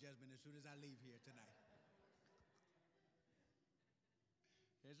attitude adjustment as soon as I leave here tonight.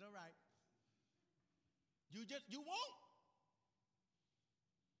 It's all right. You won't.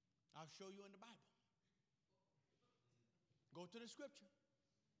 I'll show you in the Bible. Go to the scripture.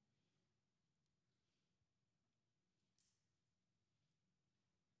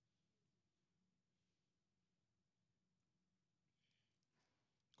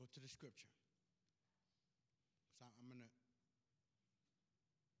 Go to the scripture. So I'm gonna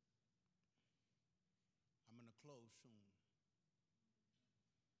close soon.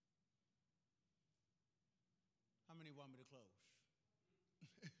 How many want me to close?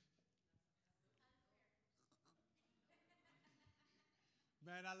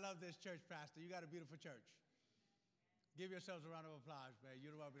 Man, I love this church, Pastor. You got a beautiful church. Give yourselves a round of applause, man. You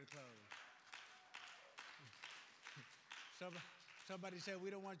don't want me to close. Somebody said, we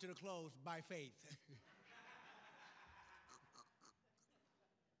don't want you to close by faith.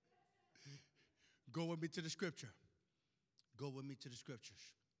 Go with me to the scripture. Go with me to the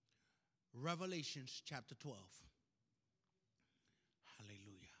scriptures. Revelations chapter 12.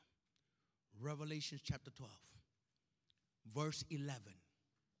 Hallelujah. Revelations chapter 12. Verse 11.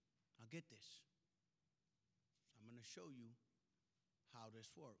 Now get this. I'm going to show you how this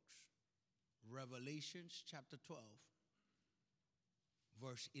works. Revelations chapter 12.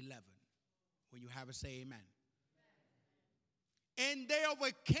 Verse 11. When you have it, say amen. And they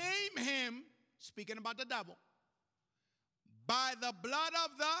overcame him, speaking about the devil, by the blood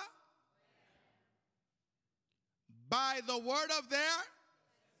of by the word of their,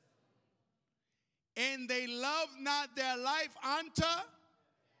 and they loved not their life unto,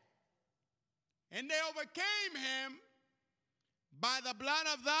 and they overcame him by the blood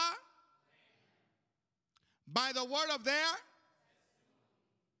of by the word of their,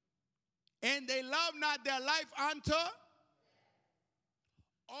 and they loved not their life unto.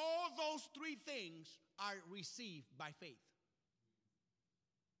 All those three things are received by faith.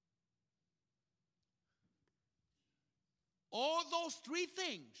 All those three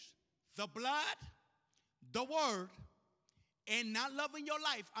things, the blood, the word, and not loving your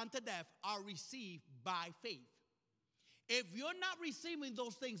life unto death, are received by faith. If you're not receiving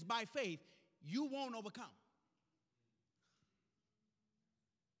those things by faith, you won't overcome.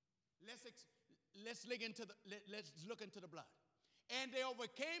 Let's look into the blood. And they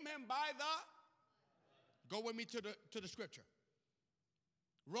overcame him by the. Go with me to the scripture.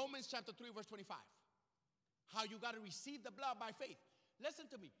 Romans chapter 3, verse 25. How you got to receive the blood by faith. Listen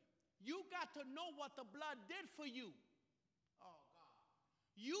to me. You got to know what the blood did for you. Oh, God.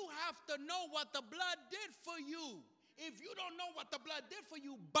 You have to know what the blood did for you. If you don't know what the blood did for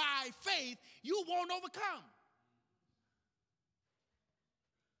you by faith, you won't overcome.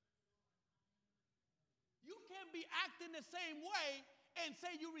 You can't be acting the same way and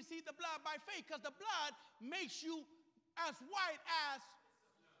say you receive the blood by faith, because the blood makes you as white as.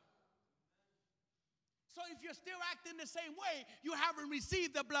 So if you're still acting the same way, you haven't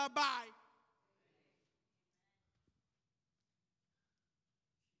received the blood by.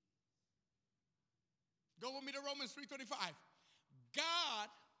 Go with me to Romans 3:25. God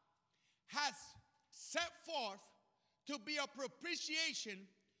has set forth to be a propitiation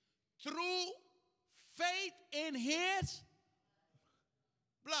through faith in his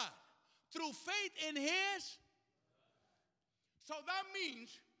blood. Through faith in his. So that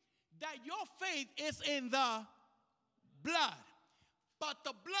means that your faith is in the blood. But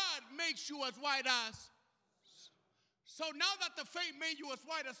the blood makes you as white as. So now that the faith made you as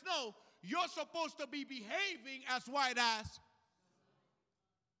white as snow, you're supposed to be behaving as white as.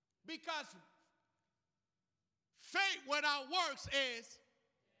 Because faith without works is.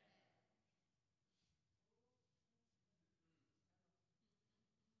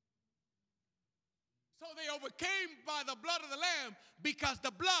 So they overcame by the blood of the Lamb because the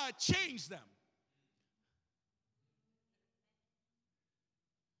blood changed them.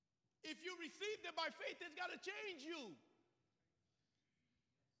 If you received it by faith, it's got to change you.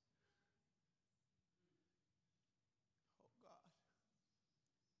 Oh, God.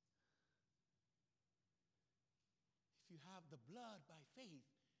 have the blood by faith,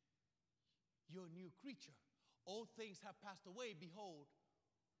 you're a new creature. All things have passed away. Behold,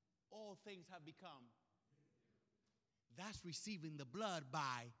 all things have become. That's receiving the blood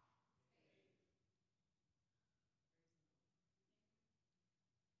by faith.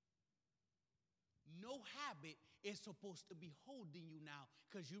 No habit is supposed to be holding you now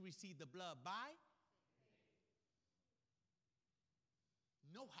because you received the blood by faith.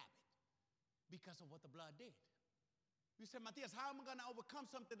 No habit because of what the blood did. You said, Matthias, how am I going to overcome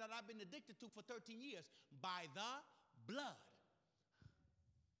something that I've been addicted to for 13 years? By the blood.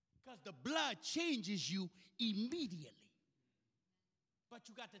 Because the blood changes you immediately. But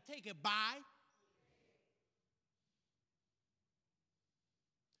you got to take it by.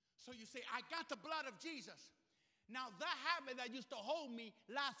 So you say, I got the blood of Jesus. Now that habit that used to hold me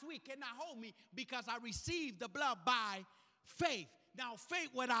last week cannot hold me because I received the blood by faith. Now faith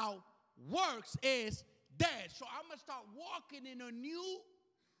without works is dead. So I'm going to start walking in a new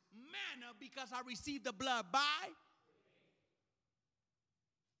manner because I received the blood by.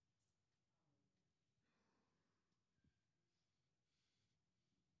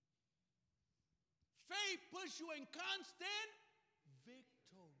 Faith puts you in constant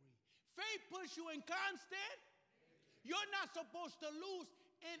victory. Faith puts you in constant. You're not supposed to lose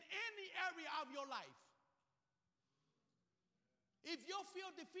in any area of your life. If you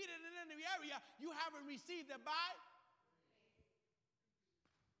feel defeated in any area, you haven't received it by.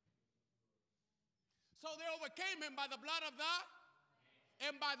 So they overcame him by the blood of the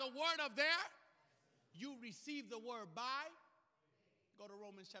and by the word of their. You receive the word by. Go to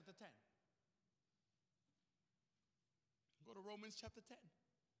Romans chapter 10. Go to Romans chapter 10.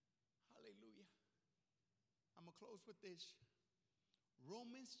 Hallelujah. I'm going to close with this.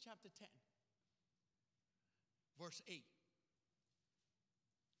 Romans chapter 10, verse 8.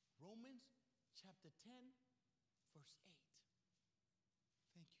 Romans chapter 10, verse 8.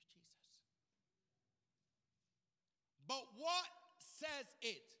 Thank you, Jesus. But what says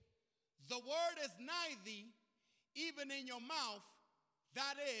it? The word is nigh thee, even in your mouth,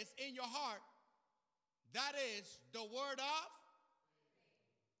 that is, in your heart. That is the word of?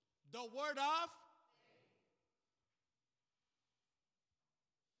 The word of?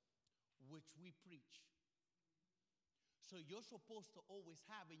 Which we preach. So you're supposed to always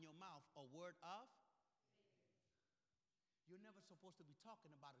have in your mouth a word of? You're never supposed to be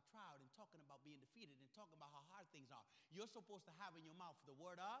talking about a trial and talking about being defeated and talking about how hard things are. You're supposed to have in your mouth the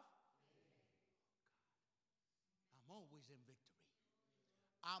word of? I'm always in victory.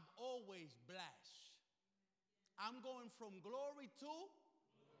 I'm always blessed. I'm going from glory to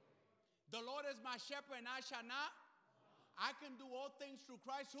glory. The Lord is my shepherd and I shall not. I can do all things through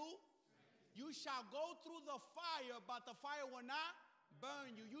Christ who? You shall go through the fire, but the fire will not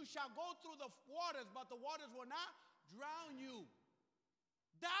burn you. You shall go through the waters, but the waters will not drown you.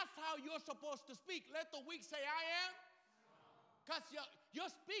 That's how you're supposed to speak. Let the weak say, I am. Because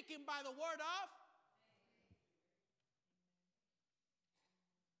you're speaking by the word of.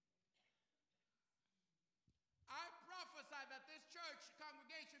 I prophesy that this church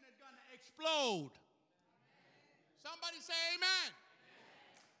congregation is going to explode. Somebody say amen.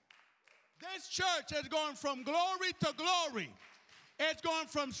 This church is going from glory to glory. It's going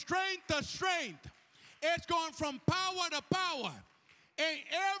from strength to strength. It's going from power to power. And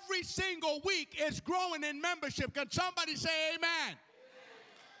every single week it's growing in membership. Can somebody say amen?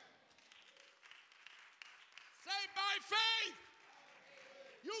 Say by faith.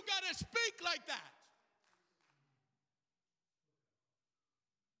 You got to speak like that.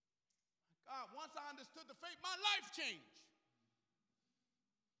 God, once I understood the faith, my life changed.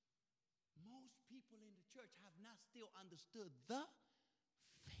 Most people in the church have not still understood the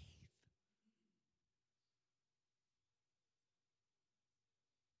faith.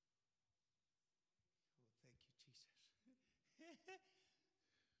 Oh, thank you, Jesus.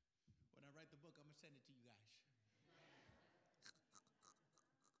 When I write the book, I'm going to send it to you guys.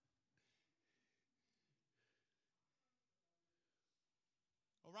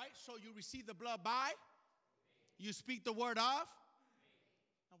 All right, so you receive the blood by, you speak the word of.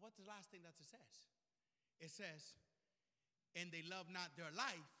 Now, what's the last thing that it says? It says, and they love not their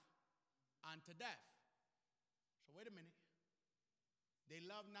life unto death. So wait a minute. They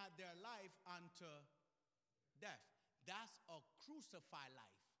love not their life unto death. That's a crucified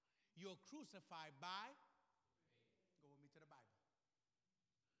life. You're crucified by, go with me to the Bible.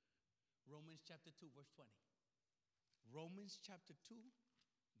 Romans chapter 2, verse 20. Romans chapter 2,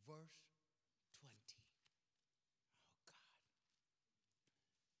 verse 20. Oh, God.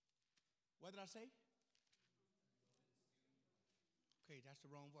 What did I say? Okay, that's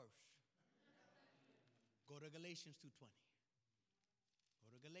the wrong verse. Go to Galatians 2:20. Go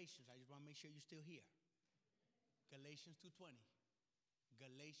to Galatians. I just want to make sure you're still here. Galatians 2:20.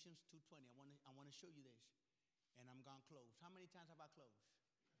 Galatians 2:20. I want to show you this. And I'm going to close. How many times have I closed?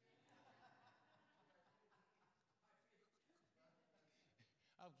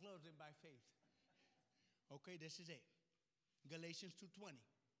 I'm closing by faith. Okay, this is it. Galatians 2:20.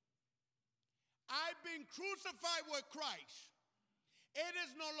 I've been crucified with Christ. It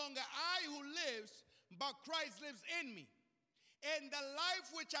is no longer I who lives, but Christ lives in me. And the life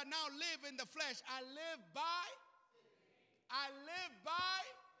which I now live in the flesh, I live by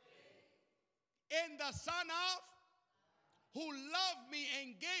in the Son of who loved me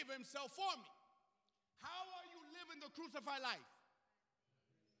and gave himself for me. How are you living the crucified life?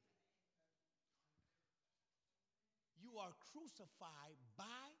 You are crucified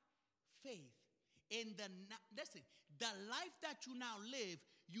by faith. Listen, the life that you now live,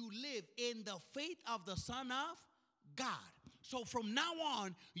 you live in the faith of the Son of God. So from now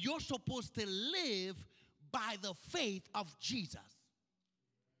on, you're supposed to live by the faith of Jesus.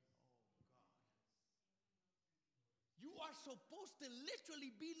 You are supposed to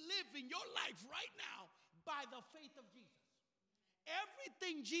literally be living your life right now by the faith of Jesus.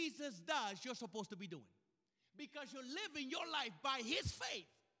 Everything Jesus does, you're supposed to be doing. Because you're living your life by his faith.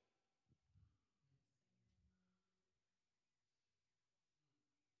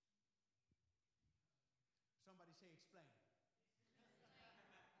 Somebody say explain.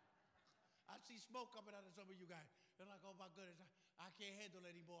 I see smoke coming out of some of you guys. They're like, oh my goodness, I can't handle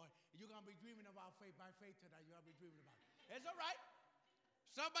it anymore. You're going to be dreaming about faith by faith tonight. You're going to be dreaming about it. It's all right.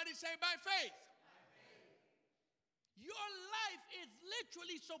 Somebody say by faith. By faith. Your life is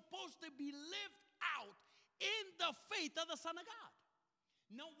literally supposed to be lived out in the faith of the Son of God.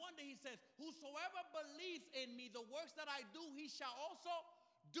 No wonder he says, whosoever believes in me, the works that I do, he shall also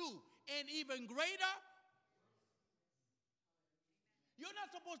do. And even greater. You're not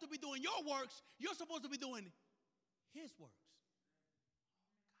supposed to be doing your works. You're supposed to be doing his works.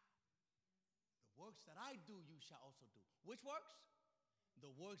 The works that I do, you shall also do. Which works?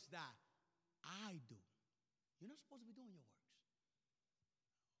 The works that I do. You're not supposed to be doing your works.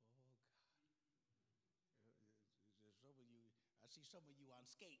 Oh, God. Some of you, I see some of you on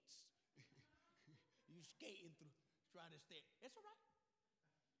skates. You skating through, trying to stay. It's all right.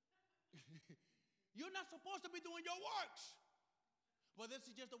 You're not supposed to be doing your works. Well, this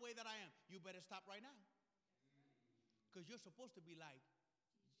is just the way that I am. You better stop right now. Because you're supposed to be like Jesus.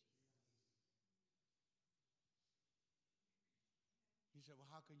 He said,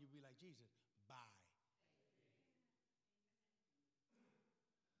 well, how can you be like Jesus? By.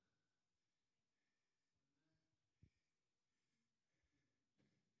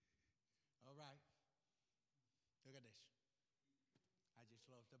 All right. Look at this. I just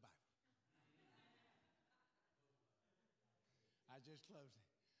closed the Bible. I just closed it.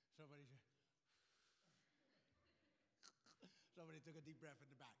 Somebody took a deep breath in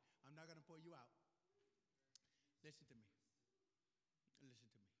the back. I'm not going to pull you out. Listen to me.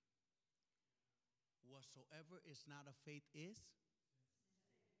 Listen to me. Whatsoever is not of faith is?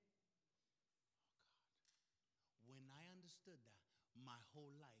 Oh God. When I understood that, my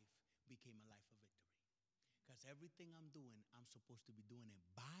whole life became a life of victory. Because everything I'm doing, I'm supposed to be doing it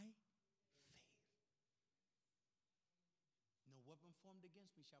by no weapon formed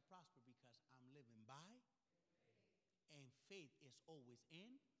against me shall prosper because I'm living by and faith is always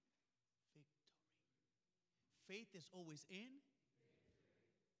in victory. Faith is always in victory.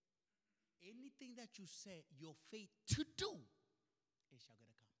 Anything that you set your faith to do, it shall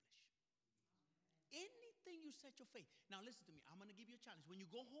get accomplished. Anything you set your faith. Now listen to me. I'm going to give you a challenge. When you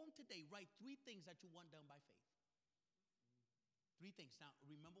go home today, write 3 things that you want done by faith. 3 things. Now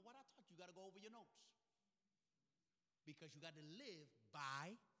remember what I taught you. You got to go over your notes. Because you got to live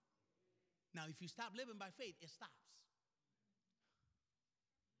by. Now, if you stop living by faith, it stops.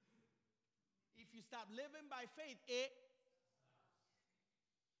 If you stop living by faith, it stops.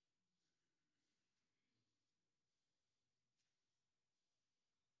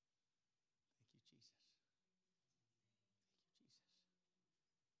 Thank you, Jesus.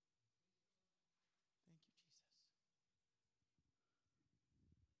 Thank you, Jesus.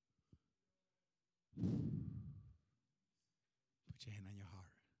 Thank you, Jesus. Put your hand on your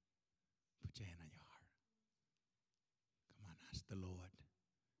heart. Put your hand on your heart. Come on, ask the Lord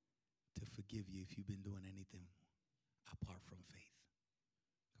to forgive you if you've been doing anything apart from faith.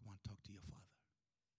 Come on, talk to your Father.